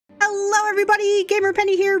everybody, Gamer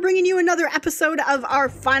Penny here, bringing you another episode of our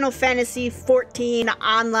Final Fantasy XIV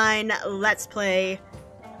online Let's Play.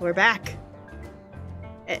 We're back.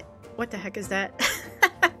 What the heck is that?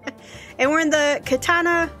 And we're in the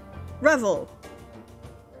Qitana Ravel.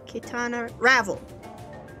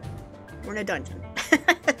 We're in a dungeon.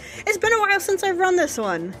 It's been a while since I've run this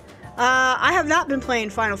one. I have not been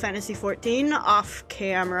playing Final Fantasy XIV off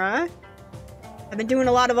camera. I've been doing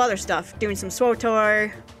a lot of other stuff, doing some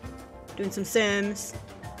SWTOR, doing some Sims.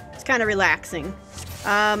 It's kind of relaxing.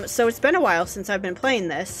 So it's been a while since I've been playing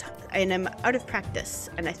this, and I'm out of practice,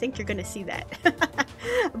 and I think you're gonna see that.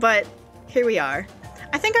 But here we are.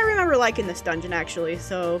 I think I remember liking this dungeon, actually,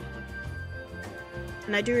 so...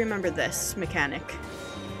 And I do remember this mechanic.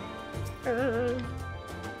 So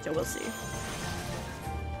we'll see.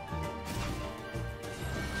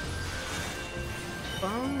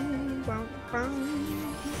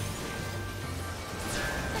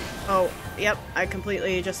 Oh, yep, I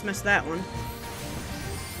completely just missed that one.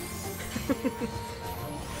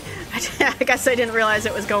 I guess I didn't realize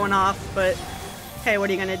it was going off, but hey, what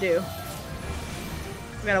are you gonna do?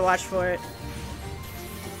 We gotta watch for it.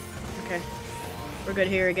 Okay, we're good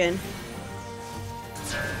here again.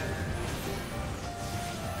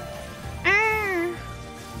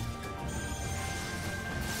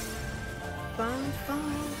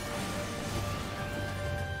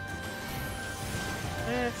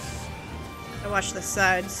 Yes. I watch the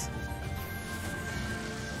sides.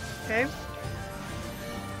 Okay.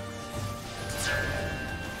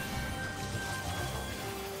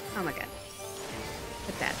 Oh my god.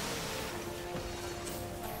 Hit that.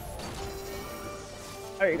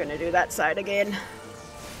 Are you gonna do that side again?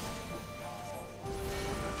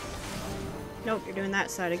 Nope, you're doing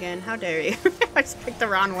that side again. How dare you? I just picked the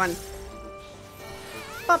wrong one.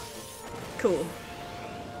 Pop. Cool.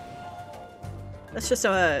 That's just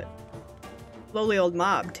a lowly old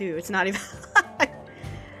mob, too. It's not even...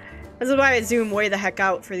 This is why I zoom way the heck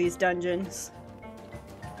out for these dungeons.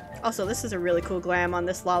 Also, this is a really cool glam on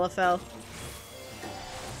this Lalafell.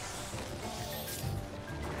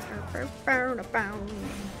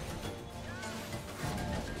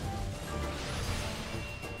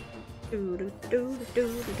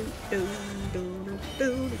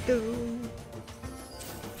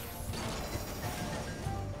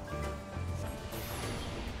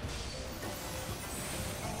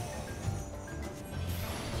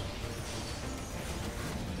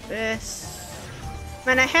 This.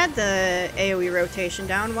 Man, I had the AoE rotation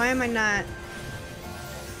down. Why am I not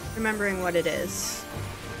remembering what it is?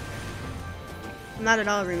 I'm not at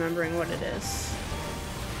all remembering what it is.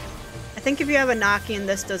 I think if you have a Nokian,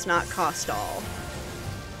 this does not cost all. I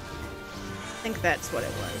think that's what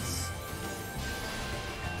it was.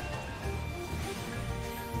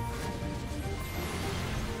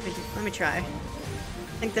 Let me try. I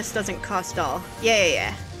think this doesn't cost all.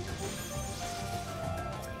 Yeah.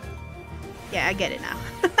 Yeah, I get it now.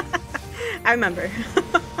 I remember.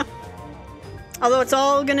 Although it's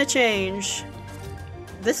all gonna change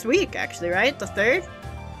this week, actually, right? The 3rd?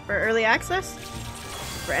 For early access?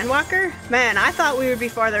 For Endwalker? Man, I thought we would be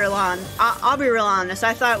farther along. I'll be real honest.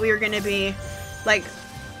 I thought we were gonna be, like,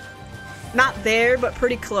 not there, but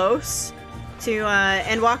pretty close to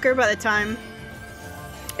Endwalker by the time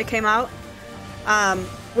it came out.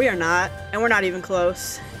 We are not, and we're not even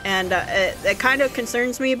close. And it kind of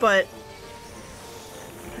concerns me, but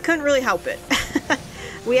I couldn't really help it.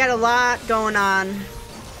 We had a lot going on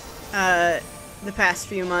the past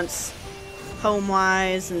few months,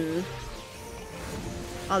 home-wise and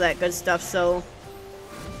all that good stuff, so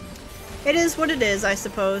it is what it is, I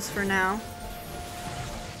suppose, for now.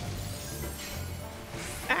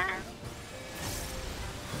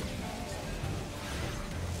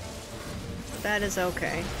 That is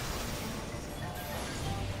okay.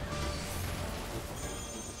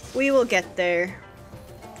 We will get there.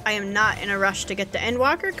 I am not in a rush to get to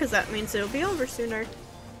Endwalker, because that means it'll be over sooner.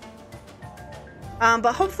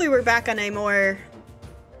 But hopefully we're back on a more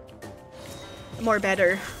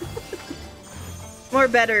better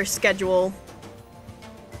schedule.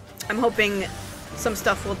 I'm hoping some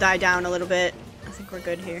stuff will die down a little bit. I think we're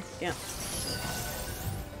good here. Yeah.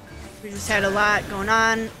 We just had a lot going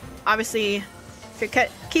on. Obviously, if you're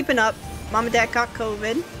keeping up, Mom and Dad got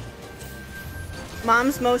COVID.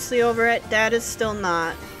 Mom's mostly over it. Dad is still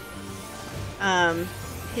not.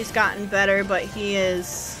 He's gotten better, but he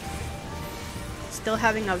is still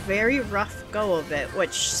having a very rough go of it,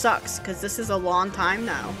 which sucks, because this is a long time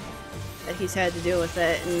now that he's had to deal with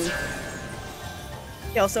it, and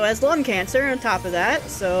he also has lung cancer on top of that,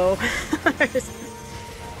 so...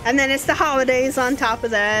 And then it's the holidays on top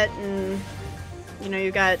of that, and, you know,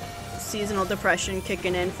 you got seasonal depression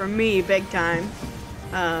kicking in for me big time.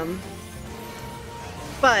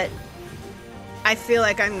 But I feel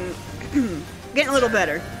like I'm getting a little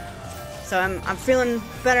better. So I'm feeling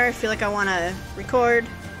better. I feel like I want to record.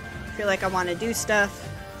 I feel like I want to do stuff.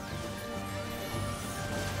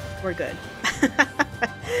 We're good.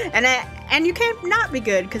 And you can't not be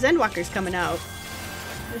good, because Endwalker's coming out.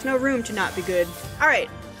 There's no room to not be good. Alright.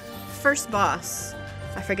 First boss.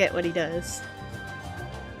 I forget what he does.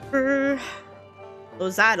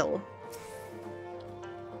 Lozadal.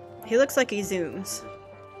 He looks like he zooms.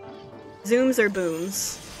 Zooms or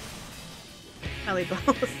booms? Probably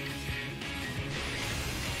both.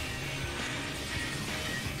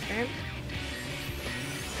 Okay.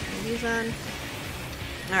 These on.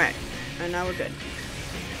 Alright. And now we're good.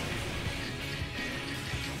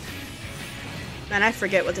 Man, I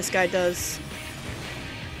forget what this guy does.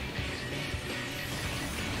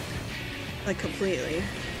 Like, completely.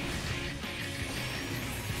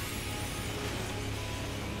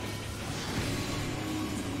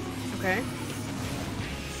 Okay.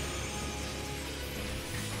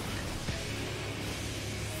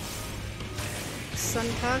 Sun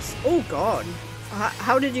pass? Oh god.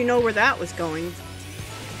 How did you know where that was going?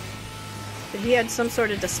 Did he had some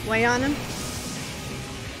sort of display on him?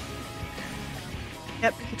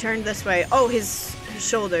 Yep, he turned this way. Oh, his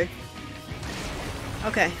shoulder.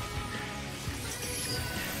 Okay.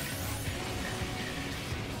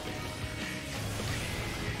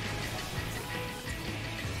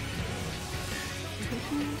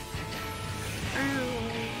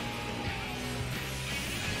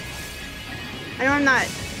 I know I'm not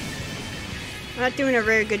doing a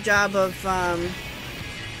very good job of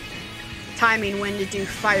timing when to do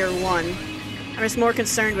fire 1. I'm just more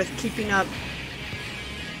concerned with keeping up.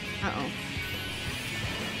 Uh-oh.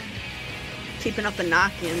 Keeping up the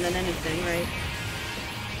Nokian than anything, right?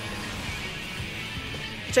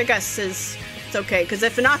 Which I guess is it's okay, because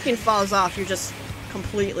if a Nokian falls off, you're just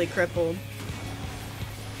completely crippled.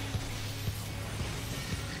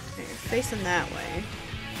 Okay, you're facing that way.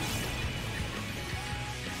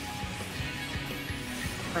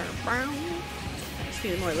 Just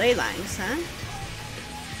need more ley lines, huh?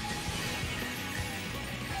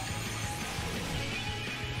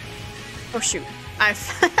 Oh shoot,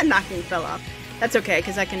 Nokian fell off. That's okay,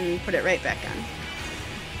 because I can put it right back on.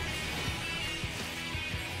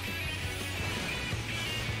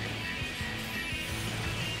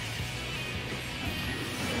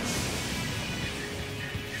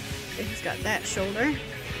 Okay, he's got that shoulder.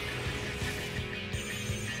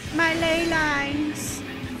 My ley lines!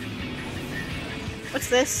 What's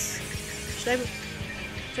this? Should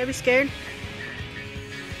I be scared?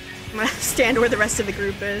 I'm gonna stand where the rest of the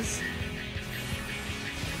group is.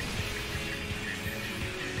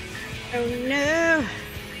 Oh no!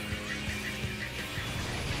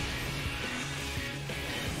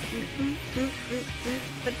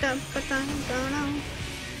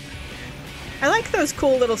 I like those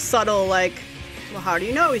cool little subtle, like, well, how do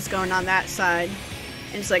you know he's going on that side?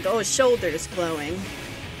 And it's like, oh, his shoulder's glowing.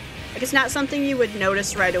 Like, it's not something you would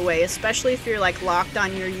notice right away, especially if you're, like, locked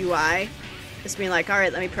on your UI. Just being like,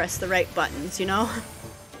 alright, let me press the right buttons, you know?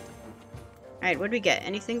 Alright, what do we get?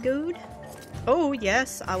 Anything good? Oh,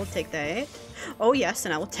 yes, I will take that. Oh, yes,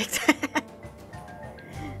 and I will take that.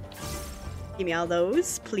 Give me all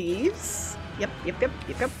those, please. Yep.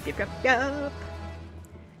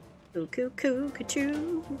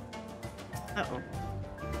 Cuckoo. Uh-oh.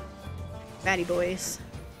 Batty boys.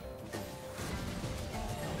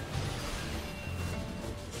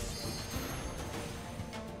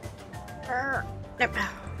 Nope.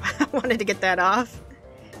 I wanted to get that off.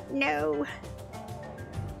 No.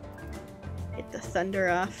 Get the thunder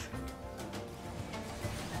off.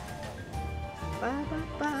 Right.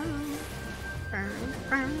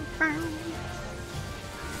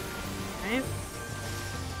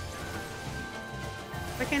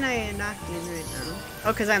 Why can't I knock in right now?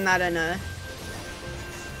 Oh, because I'm not in a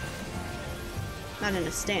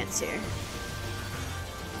stance here.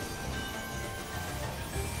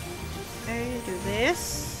 Okay, do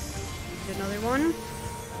this. Do another one.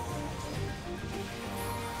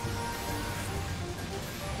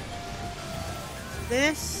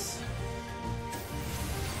 This.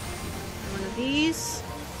 One of these.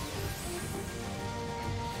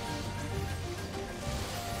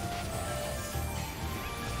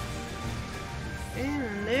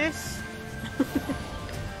 And this.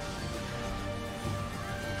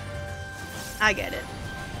 I get it.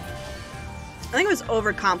 I think it was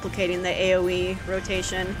overcomplicating the AoE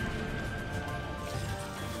rotation.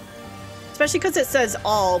 Especially because it says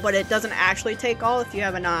all, but it doesn't actually take all if you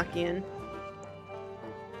have a Nokian.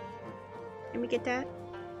 Can we get that?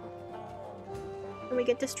 Can we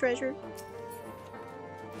get this treasure?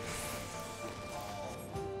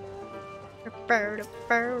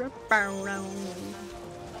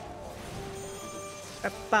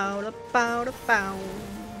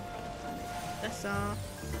 That's all.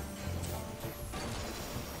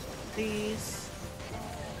 These.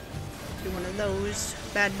 Do one of those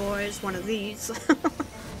bad boys. One of these.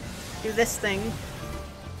 Do this thing.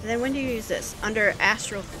 And then when do you use this? Under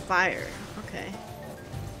Astral Fire. Okay.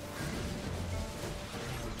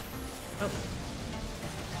 Oh.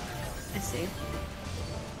 I see.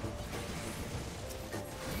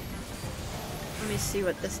 Let me see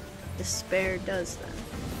what this Despair does then.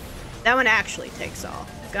 That one actually takes all.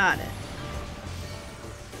 Got it.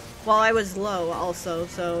 Well, I was low also,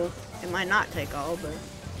 so it might not take all, but...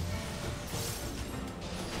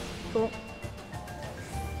 Cool.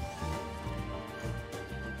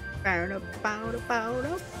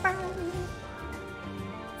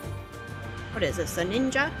 What is this, a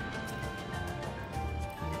ninja?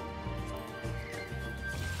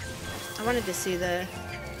 I wanted to see the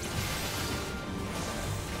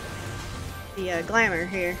glamour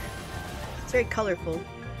here. It's very colorful.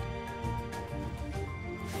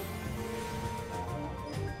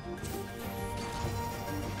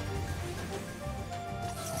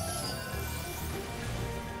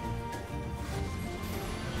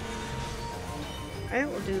 Alright,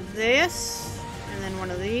 we'll do this, and then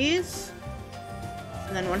one of these,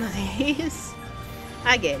 and then one of these.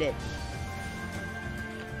 I get it.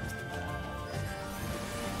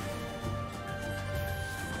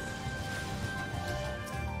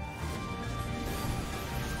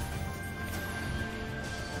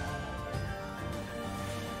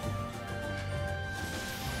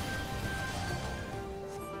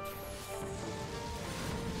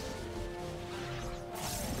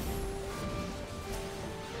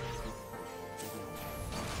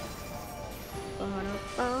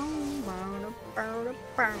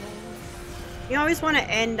 You always want to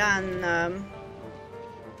end on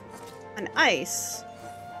ice.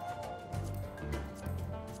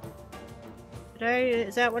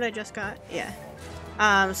 Is that what I just got? Yeah.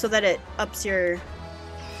 So that it ups your...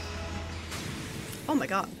 Oh my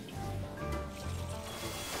god.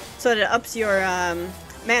 So that it ups your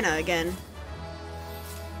mana again.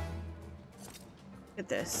 Look at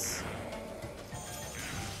this.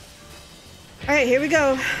 Alright, here we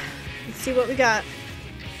go. Let's see what we got.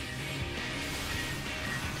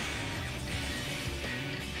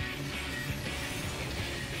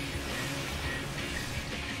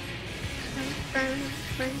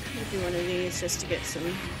 We'll do one of these just to get some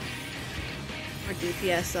more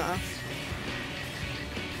DPS off.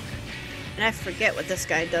 And I forget what this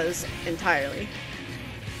guy does entirely.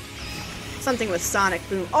 Something with Sonic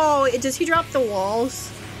Boom. Oh, does he drop the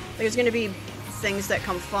walls? There's gonna be things that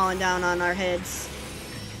come falling down on our heads.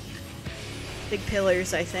 Big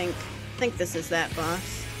pillars, I think. I think this is that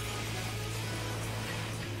boss.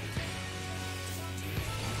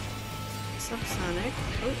 Sonic.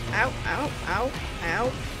 Oh, ow, ow, ow,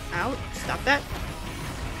 ow, ow. Stop that.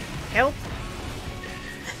 Help.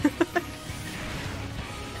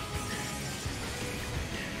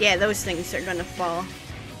 Yeah, those things are gonna fall.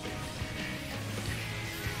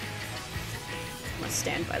 I'm gonna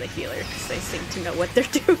stand by the healer because they seem to know what they're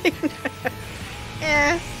doing.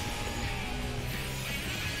 Yeah.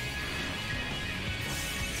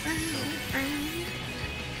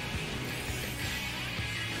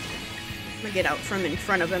 I'm gonna get out from in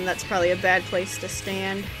front of him. That's probably a bad place to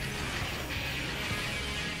stand.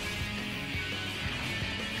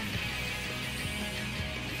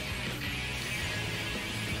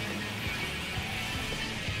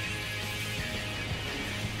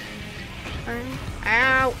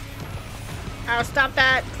 Ow! Ow, stop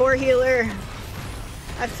that! Poor healer!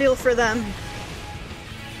 I feel for them.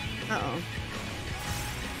 Uh-oh.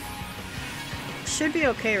 Should be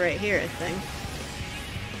okay right here, I think.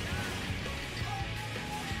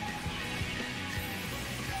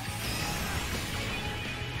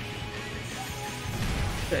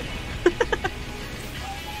 Good.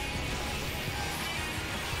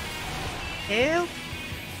 Ew.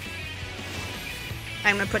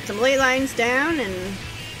 I'm gonna put some ley lines down and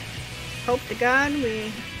hope to God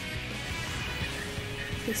we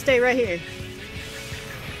can stay right here.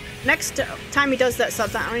 Next time he does that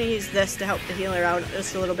stuff, I'm gonna use this to help the healer out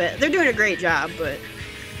just a little bit. They're doing a great job, but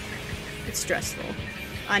it's stressful.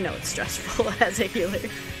 I know it's stressful as a healer.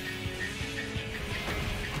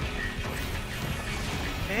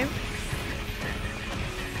 Okay.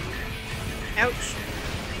 Ouch.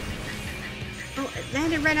 Oh, it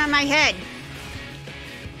landed right on my head.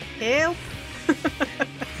 Help.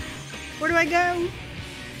 Where do I go?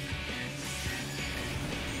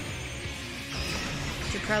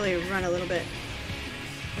 Should probably run a little bit.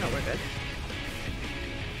 No, we're good.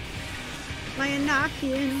 My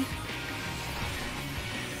Anakian.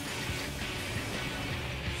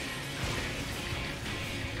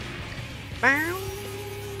 Bow,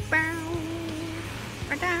 bow,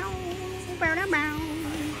 bow, bow, bow, bow.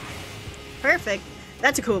 Perfect.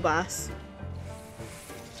 That's a cool boss.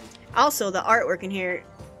 Also, the artwork in here.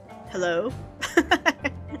 Hello.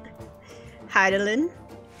 Heidelin.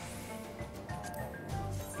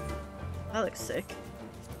 That looks sick.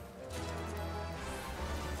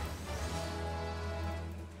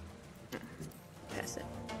 Pass it.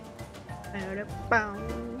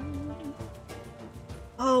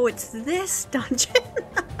 Oh, it's this dungeon.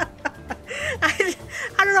 I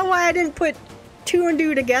don't know why I didn't put two and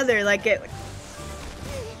two together like it.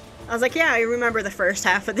 I was like, yeah, I remember the first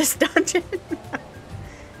half of this dungeon.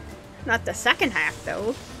 Not the second half,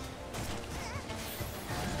 though.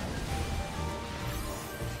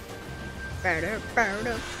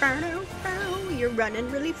 You're running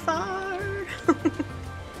really far.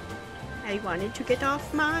 I wanted to get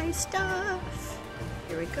off my stuff.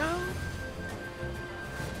 Here we go.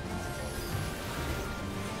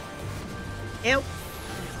 Ew.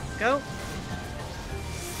 Go.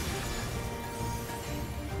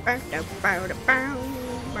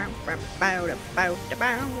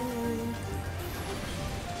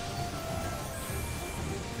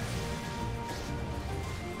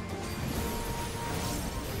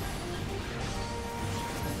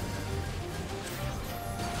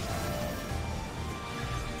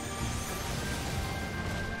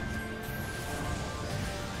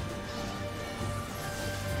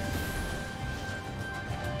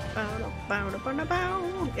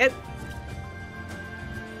 Yep.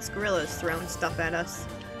 This gorilla's throwing stuff at us.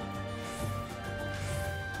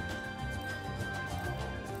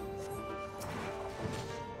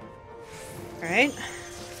 Alright.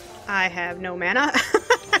 I have no mana.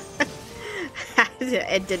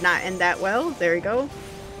 It did not end that well. There we go.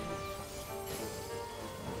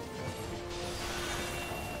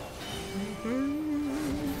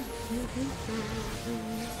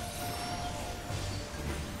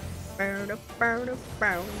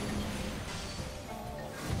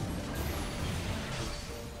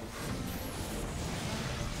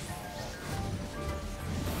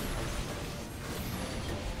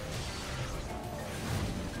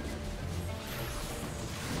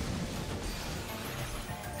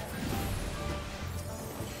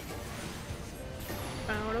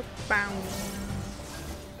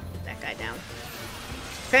 That guy down.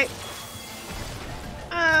 Okay.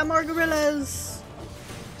 Ah, more gorillas.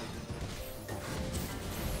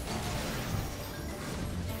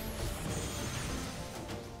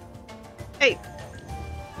 Hey.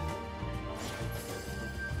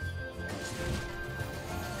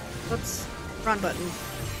 Whoops. Wrong button.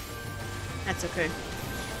 That's okay.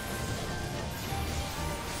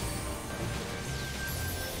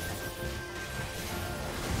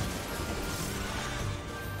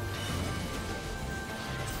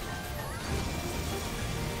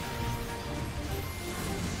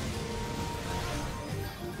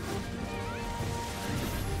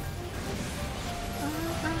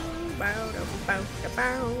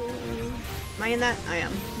 Am I in that? I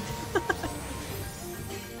am.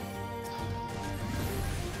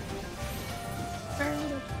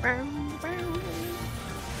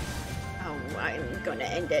 Oh, I'm gonna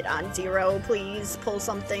end it on 0. Please pull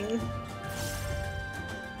something.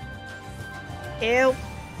 Help!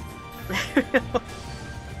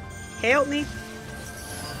 Help me!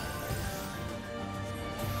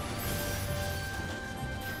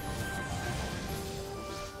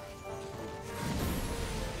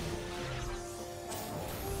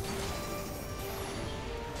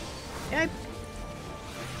 Yep.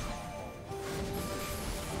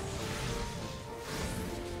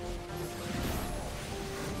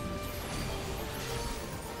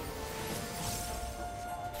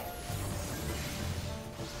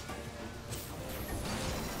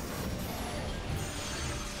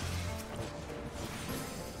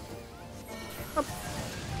 Up.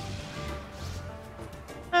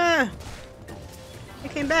 Ah! I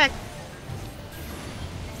came back.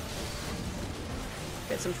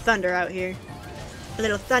 Got some thunder out here. A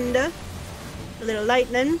little thunder, a little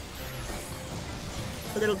lightning,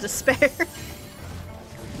 a little despair.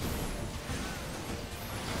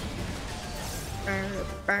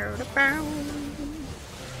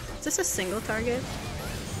 Is this a single target?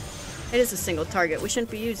 It is a single target. We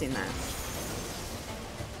shouldn't be using that.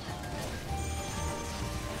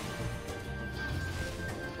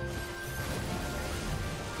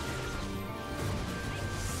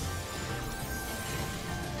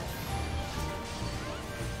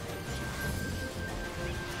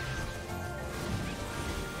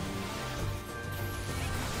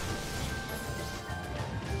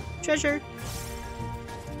 Treasure.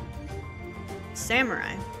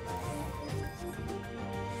 Samurai.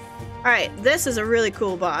 Alright, this is a really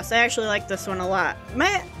cool boss. I actually like this one a lot.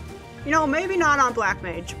 You know, maybe not on Black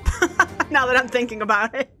Mage. Now that I'm thinking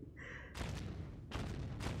about it.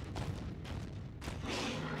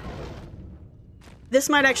 This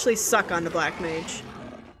might actually suck on the Black Mage.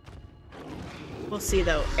 We'll see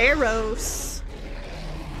though. Arrows.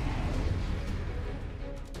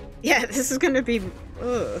 Yeah, this is gonna be...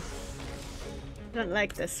 Ugh. I don't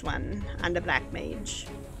like this one on the Black Mage.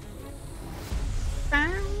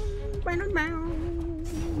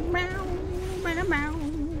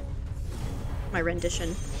 My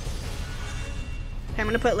rendition. Okay, I'm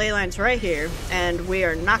gonna put ley lines right here, and we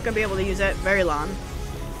are not gonna be able to use it very long.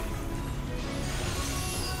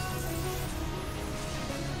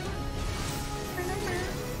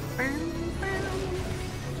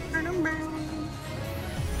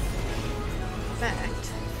 In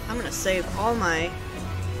fact, I'm gonna save all my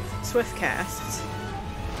swift casts.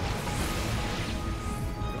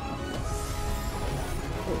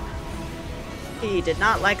 He did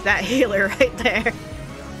not like that healer right there.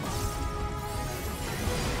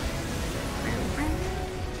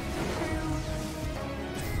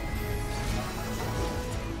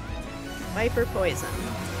 Viper poison.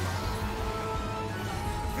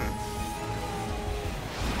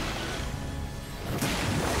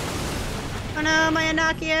 Oh no, my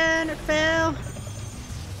Anakian, it fell.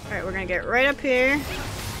 Alright, we're gonna get right up here.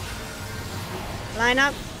 Line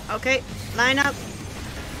up. Okay, line up.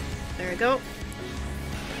 There we go.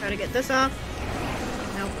 Try to get this off.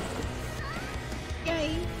 Nope.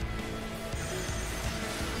 Yay.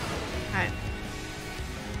 Alright.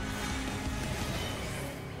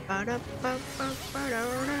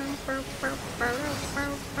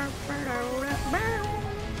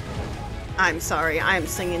 I'm sorry, I'm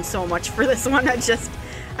singing so much for this one.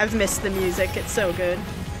 I've missed the music. It's so good.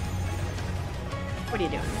 What are you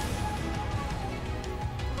doing?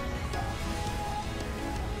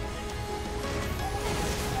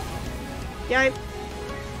 Yipe.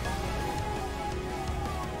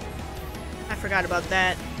 I forgot about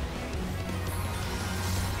that.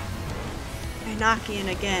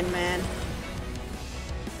 Anakian again, man.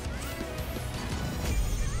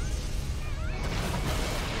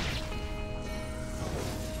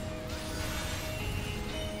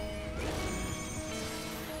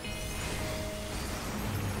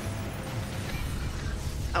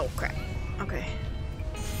 Oh crap. Okay.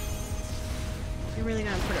 You're really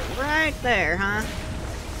gonna put it right there, huh?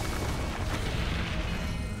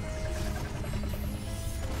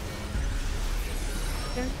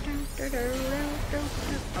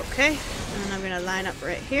 Okay, and I'm gonna line up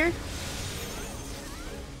right here.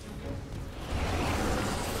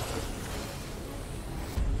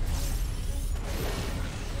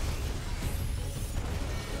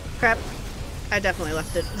 Crap. I definitely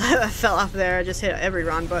left it. I fell off there. I just hit every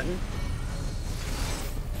wrong button.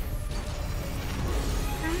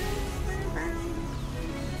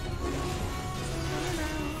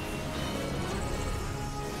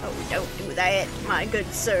 Oh, don't do that, my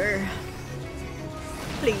good sir.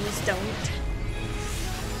 Please don't.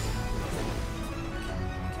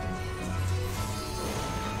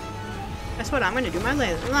 That's what I'm gonna do my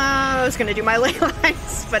ley. No, I was gonna do my ley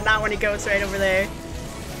lines, but not when he goes right over there.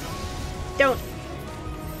 Don't.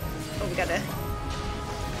 Oh, we gotta.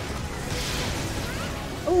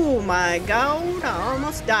 Oh my god, I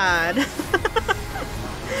almost died.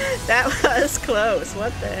 That was close.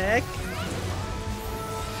 What the heck?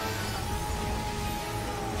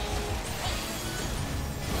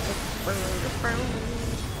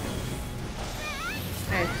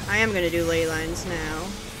 Okay, I am gonna do ley lines now.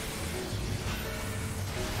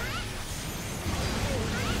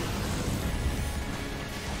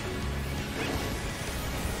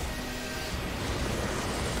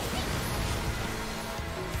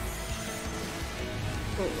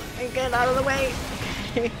 Oh, get out of the way!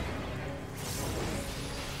 Okay.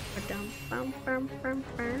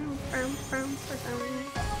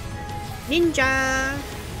 Ninja!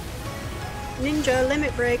 Ninja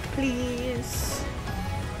limit break, please.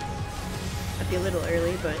 That'd be a little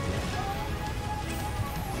early, but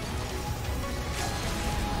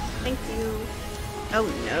thank you. Oh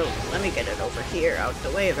no, let me get it over here, out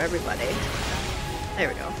the way of everybody. There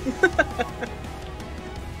we go.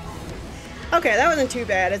 Okay, that wasn't too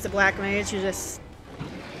bad. It's a black mage. You just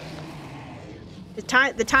the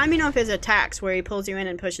timing of his attacks, where he pulls you in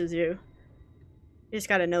and pushes you. You just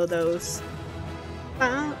gotta know those.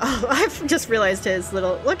 Oh, I've just realized his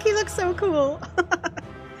little... Look, he looks so cool!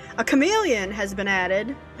 A chameleon has been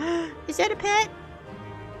added. Is that a pet?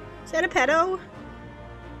 Is that a pedo?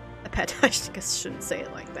 A pet. I guess I shouldn't say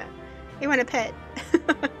it like that. You want a pet?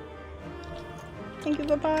 Thank you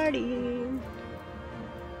for party.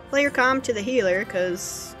 Player comm to the healer,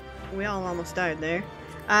 because we all almost died there.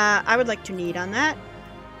 I would like to need on that.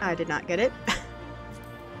 I did not get it.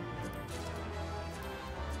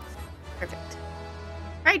 Perfect.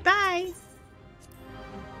 Alright, bye!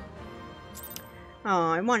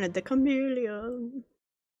 Oh, I wanted the chameleon.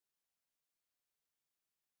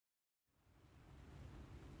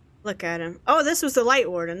 Look at him. Oh, this was the Light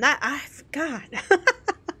Warden. That, I forgot.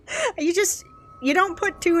 You don't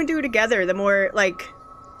put two and two together. The more, like,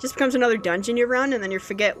 just becomes another dungeon you run, and then you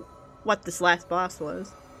forget what this last boss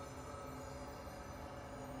was.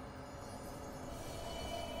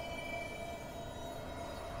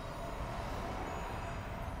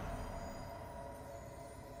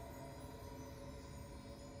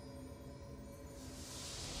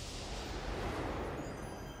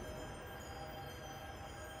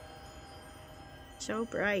 So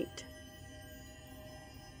bright.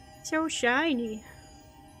 So shiny.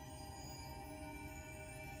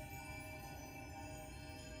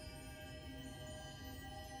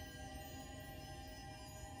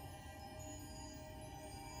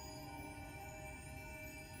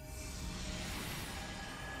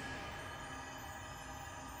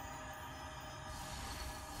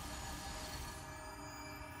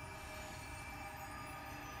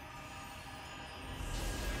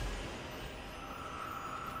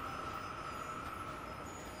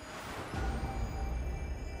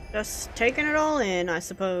 Just taking it all in, I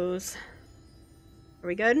suppose. Are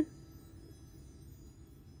we good?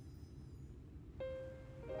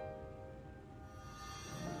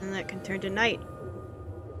 And that can turn to night.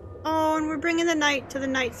 Oh, and we're bringing the night to the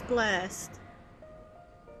Night's Blessed.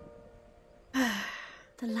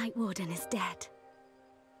 The Light Warden is dead.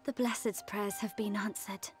 The Blessed's prayers have been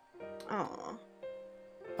answered. Oh.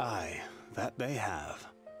 Aye, that they have.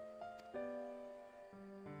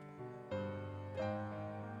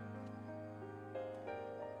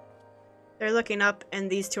 They're looking up, and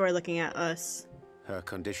these two are looking at us. Her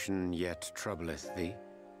condition yet troubleth thee?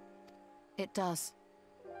 It does.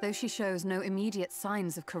 Though she shows no immediate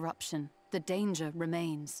signs of corruption, the danger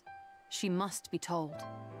remains. She must be told.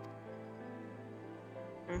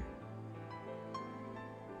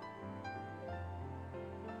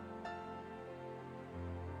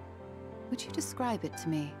 Would you describe it to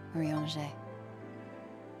me, Marie-Angé?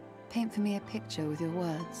 Paint for me a picture with your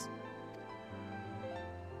words.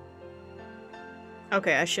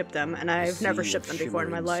 Okay, I shipped them, and I've never shipped them before in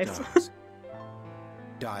my life.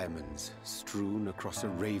 Diamonds strewn across a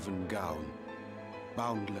raven gown,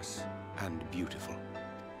 boundless and beautiful.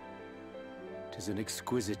 'Tis an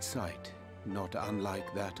exquisite sight, not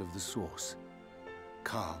unlike that of the source.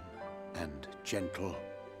 Calm and gentle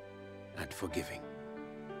and forgiving.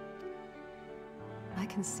 I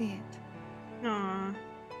can see it. Aww.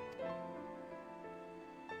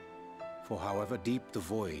 For however deep the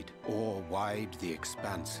void, or wide the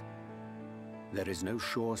expanse, there is no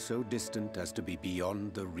shore so distant as to be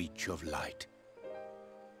beyond the reach of light.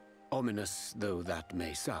 Ominous though that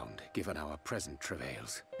may sound, given our present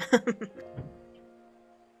travails.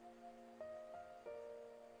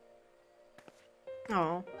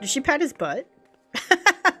 Oh, did she pat his butt?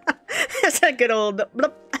 That's a good old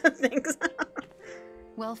bloop. Thanks.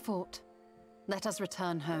 Well fought. Let us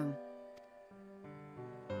return home.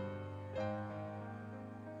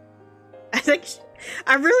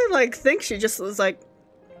 I really think she just was like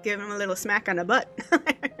giving him a little smack on the butt.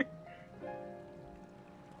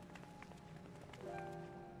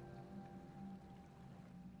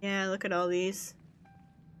 Yeah, look at all these.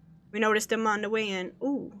 We noticed them on the way in.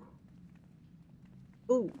 Ooh.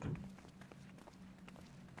 Ooh.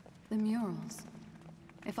 The murals.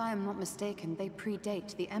 If I am not mistaken, they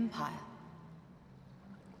predate the Empire.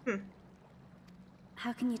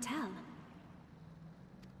 How can you tell?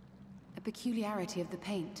 A peculiarity of the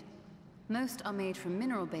paint. Most are made from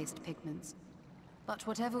mineral-based pigments, but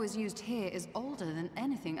whatever was used here is older than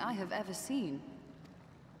anything I have ever seen.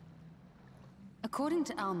 According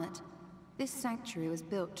to Almet, this sanctuary was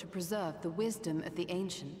built to preserve the wisdom of the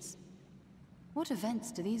ancients. What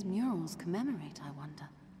events do these murals commemorate, I wonder?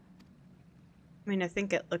 I mean, I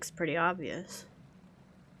think it looks pretty obvious.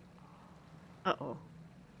 Uh-oh.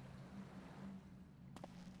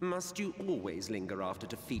 Must you always linger after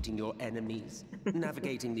defeating your enemies?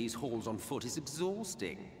 Navigating these halls on foot is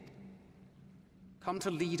exhausting. Come to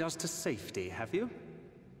lead us to safety, have you?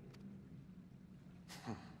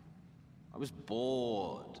 I was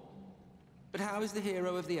bored. But how is the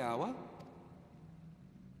hero of the hour?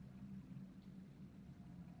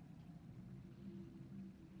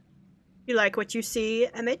 You like what you see,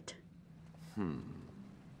 Emmett?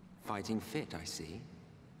 Fighting fit, I see.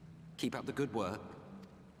 Keep up the good work.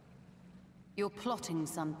 You're plotting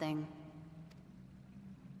something.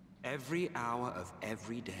 Every hour of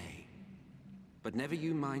every day. But never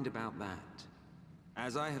you mind about that.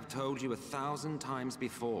 As I have told you 1,000 times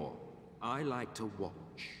before, I like to watch.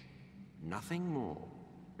 Nothing more.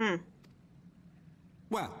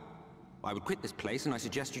 Well, I would quit this place, and I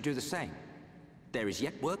suggest you do the same. There is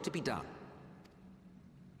yet work to be done.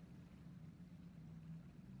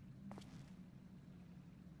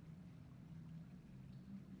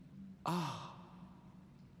 Ah,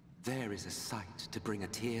 there is a sight to bring a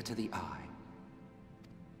tear to the eye.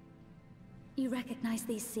 You recognize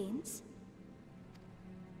these scenes?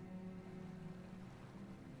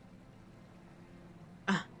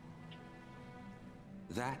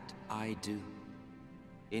 That I do.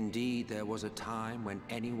 Indeed, there was a time when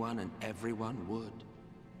anyone and everyone would.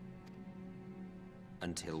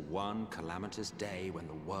 Until one calamitous day when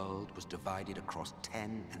the world was divided across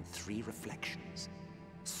 10 and 3 reflections,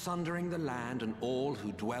 sundering the land and all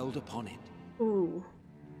who dwelled upon it. Ooh.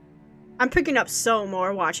 I'm picking up so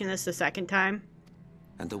more watching this the second time.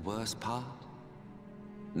 And the worst part?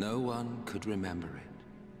 No one could remember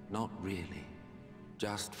it. Not really.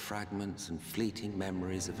 Just fragments and fleeting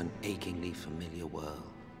memories of an achingly familiar world.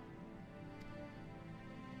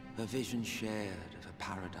 A vision shared of a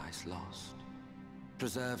paradise lost,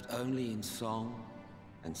 preserved only in song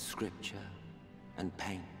and scripture and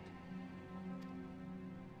paint.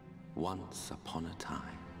 Once upon a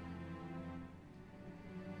time.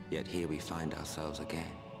 Yet here we find ourselves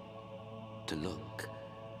again, to look,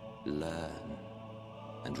 learn,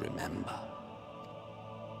 and remember.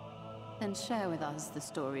 Then share with us the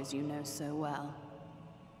stories you know so well.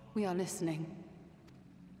 We are listening.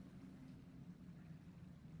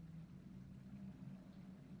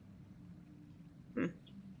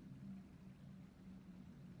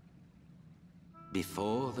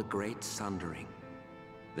 Before the Great Sundering,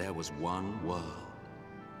 there was one world.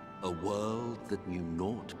 A world that knew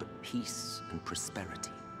naught but peace and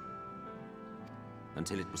prosperity.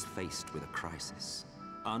 Until it was faced with a crisis.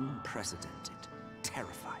 Unprecedented,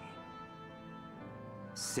 terrifying.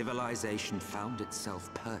 Civilization found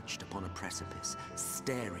itself perched upon a precipice,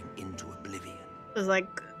 staring into oblivion. It was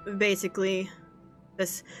like, basically,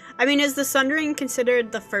 this... I mean, is the Sundering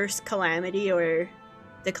considered the first calamity, or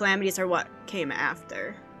the calamities are what came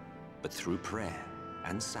after? But through prayer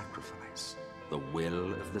and sacrifice, the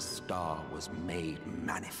will of the star was made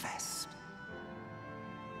manifest.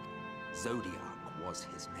 Zodiac was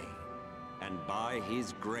his name, and by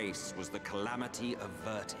his grace was the calamity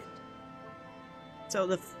averted. So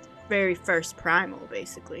the very first primal,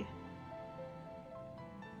 basically.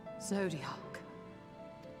 Zodiac.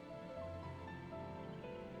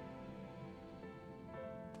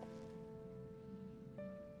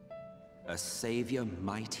 A savior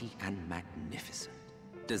mighty and magnificent,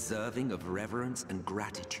 deserving of reverence and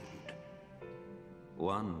gratitude.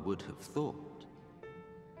 One would have thought,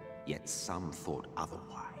 yet some thought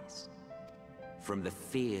otherwise. From the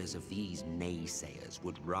fears of these naysayers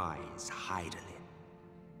would rise Hydaelyn.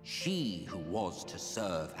 She who was to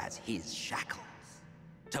serve as his shackles,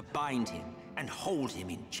 to bind him and hold him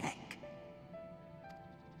in check.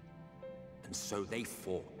 And so they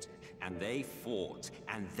fought, and they fought,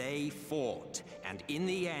 and they fought, and in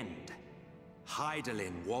the end,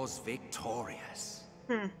 Hydaelyn was victorious.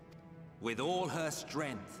 With all her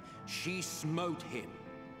strength, she smote him,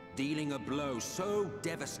 dealing a blow so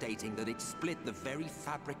devastating that it split the very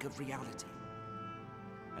fabric of reality.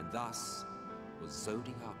 And thus was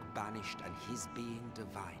Zodiac banished and his being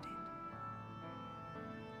divided.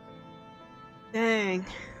 Dang.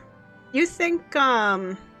 You think,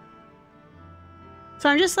 So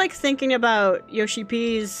I'm just, like, thinking about Yoshi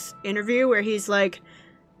P's interview where he's like,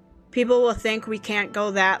 people will think we can't go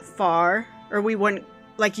that far, or we wouldn't,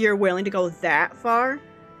 like, you're willing to go that far.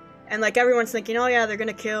 And, like, everyone's thinking, oh yeah, they're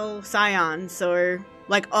gonna kill scions, or,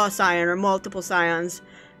 like, a scion, or multiple scions.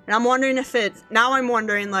 And I'm wondering if it's, now I'm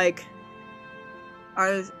wondering, like,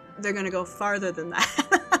 are they gonna go farther than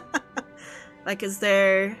that? Like, is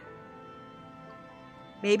there...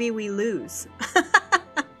 Maybe we lose.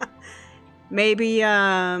 Maybe,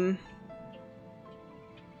 I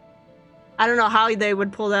don't know how they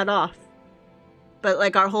would pull that off. But,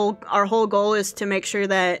 like, our whole goal is to make sure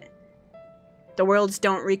that the worlds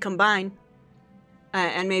don't recombine.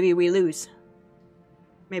 And maybe we lose.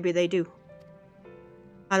 Maybe they do.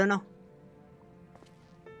 I don't know.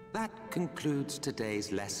 That concludes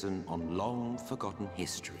today's lesson on long-forgotten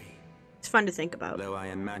history. It's fun to think about. Though I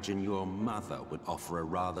imagine your mother would offer a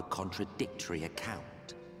rather contradictory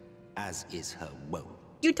account. as is her wont.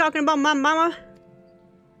 You talking about my mama?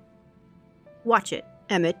 Watch it,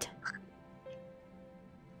 Emmett.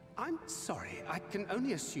 I'm sorry, I can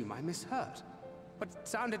only assume I misheard. But it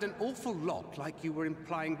sounded an awful lot like you were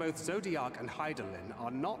implying both Zodiac and Hydaelyn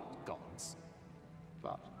are not gods.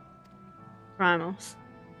 But... Primals.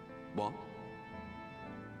 What?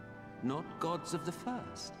 Not gods of the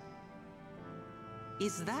first?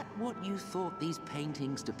 Is that what you thought these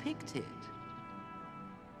paintings depicted?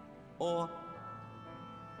 Or...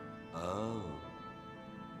 Oh.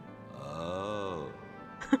 Oh.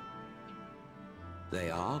 They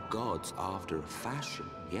are gods after a fashion,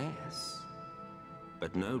 yes.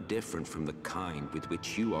 But no different from the kind with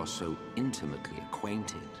which you are so intimately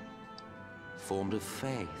acquainted. Formed of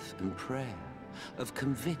faith and prayer, of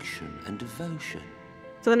conviction and devotion.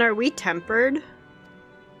 So then are we tempered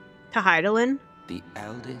to Hydaelyn? The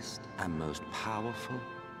eldest and most powerful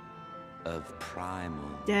of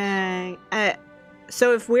primal. Dang.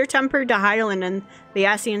 So if we're tempered to Hydaelyn and the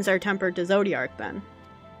Ascians are tempered to Zodiac then?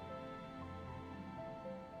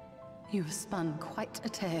 You have spun quite a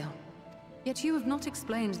tale. Yet you have not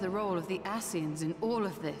explained the role of the Ascians in all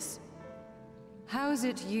of this. How is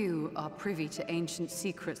it you are privy to ancient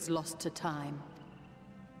secrets lost to time?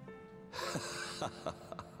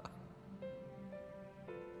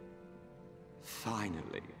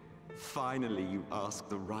 Finally you ask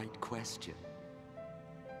the right question.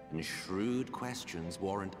 And shrewd questions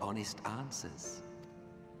warrant honest answers.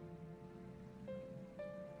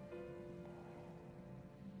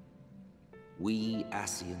 We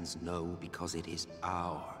Ascians know because it is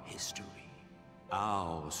our history,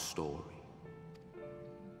 our story.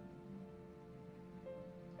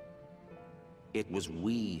 It was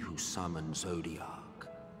we who summoned Zodiac,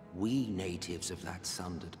 we natives of that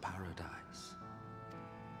sundered paradise.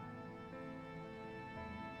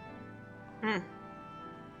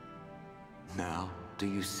 Now, do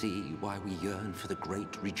you see why we yearn for the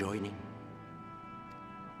great rejoining?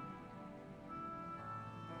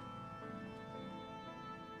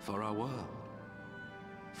 For our world,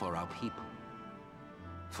 for our people,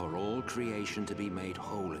 for all creation to be made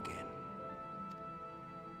whole again.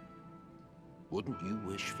 Wouldn't you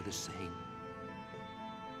wish for the same?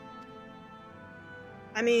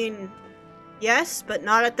 I mean, yes, but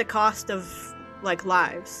not at the cost of, like,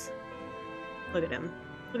 lives. Look at him.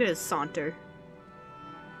 Look at his saunter.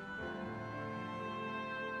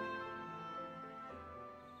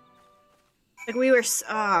 Like, we were...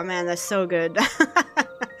 Oh, man, that's so good.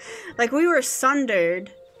 Like, we were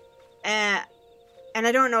sundered, and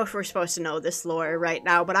I don't know if we're supposed to know this lore right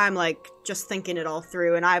now, but I'm, like, just thinking it all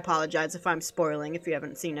through, and I apologize if I'm spoiling if you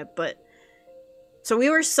haven't seen it, but... So we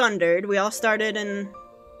were sundered. We all started in,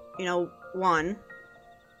 you know, 1.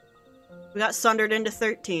 We got sundered into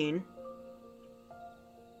 13.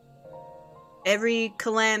 Every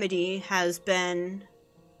calamity has been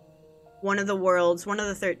one of the worlds, one of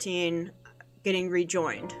the 13, getting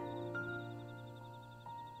rejoined.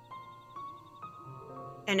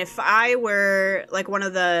 And if I were, like, one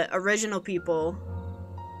of the original people,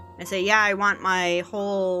 I say, yeah, I want my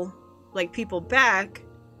whole, like, people back,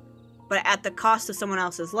 but at the cost of someone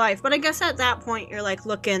else's life. But I guess at that point, you're, like,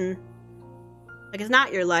 looking, like, it's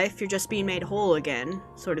not your life, you're just being made whole again,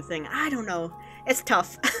 sort of thing. I don't know. It's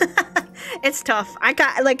tough. It's tough. I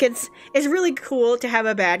got, like, it's really cool to have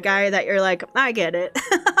a bad guy that you're like, I get it.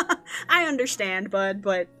 I understand, bud,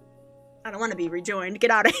 but I don't want to be rejoined.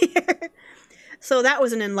 Get out of here. So that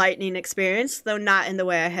was an enlightening experience, though not in the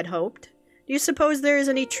way I had hoped. Do you suppose there is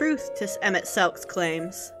any truth to Emmett Selk's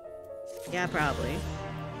claims? Yeah, probably.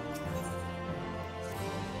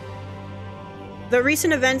 The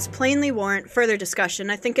recent events plainly warrant further discussion.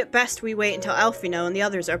 I think it best we wait until Alfino and the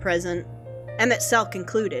others are present. Emmett Selk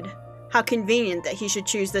included. How convenient that he should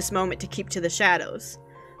choose this moment to keep to the shadows.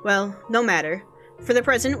 Well, no matter. For the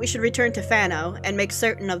present, we should return to Fano and make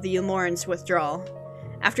certain of the Umorans' withdrawal.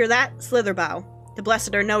 After that, Slitherbow. The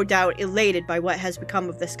Blessed are no doubt elated by what has become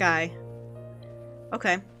of the sky.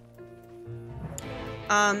 Okay.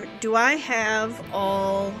 Do I have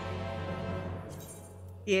all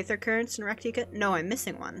the Aether Currents in Rectica? No, I'm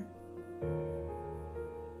missing one.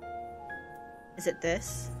 Is it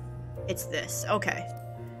this? It's this. Okay.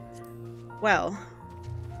 Well,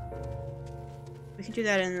 we can do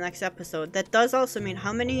that in the next episode. That does also mean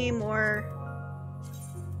how many more?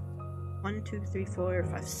 1, 2, 3, 4,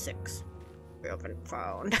 5, 6. We haven't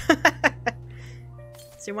found.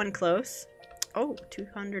 Is there one close? Oh,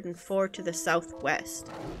 204 to the southwest.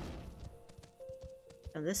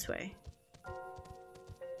 So this way.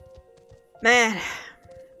 Man,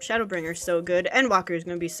 Shadowbringers so good. Endwalker's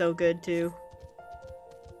gonna be so good too.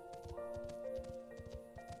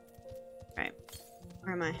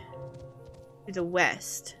 am I? To the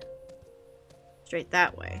west. Straight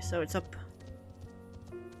that way. So it's up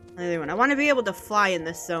the other one. I want to be able to fly in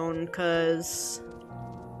this zone because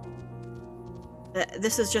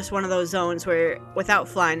this is just one of those zones where without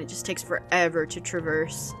flying it just takes forever to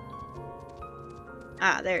traverse.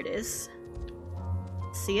 Ah, there it is.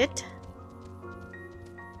 See it?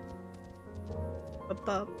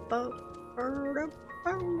 Okay.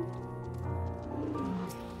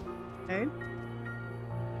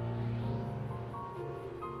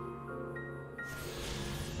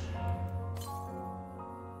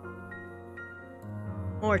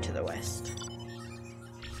 More to the west.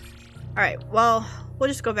 Alright, well, we'll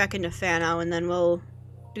just go back into Fano and then we'll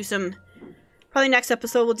do some... Probably next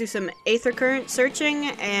episode we'll do some Aether Current searching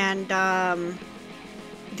and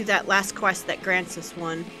do that last quest that grants us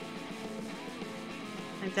one.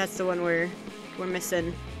 I think that's the one we're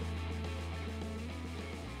missing.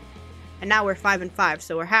 And now we're 5 and 5,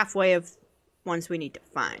 so we're halfway of ones we need to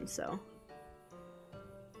find, so.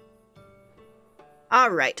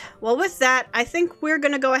 Alright, well with that, I think we're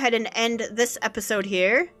gonna go ahead and end this episode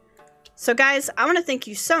here. So guys, I want to thank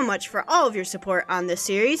you so much for all of your support on this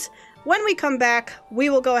series. When we come back,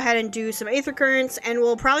 we will go ahead and do some Aether Currents, and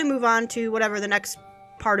we'll probably move on to whatever the next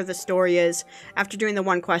part of the story is after doing the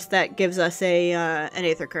one quest that gives us an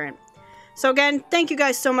Aether Current. So again, thank you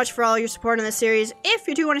guys so much for all your support in this series. If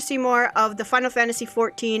you do want to see more of the Final Fantasy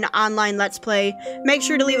XIV online Let's Play, make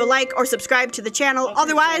sure to leave a like or subscribe to the channel.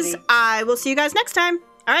 Otherwise, I will see you guys next time.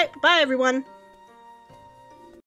 Alright, bye everyone.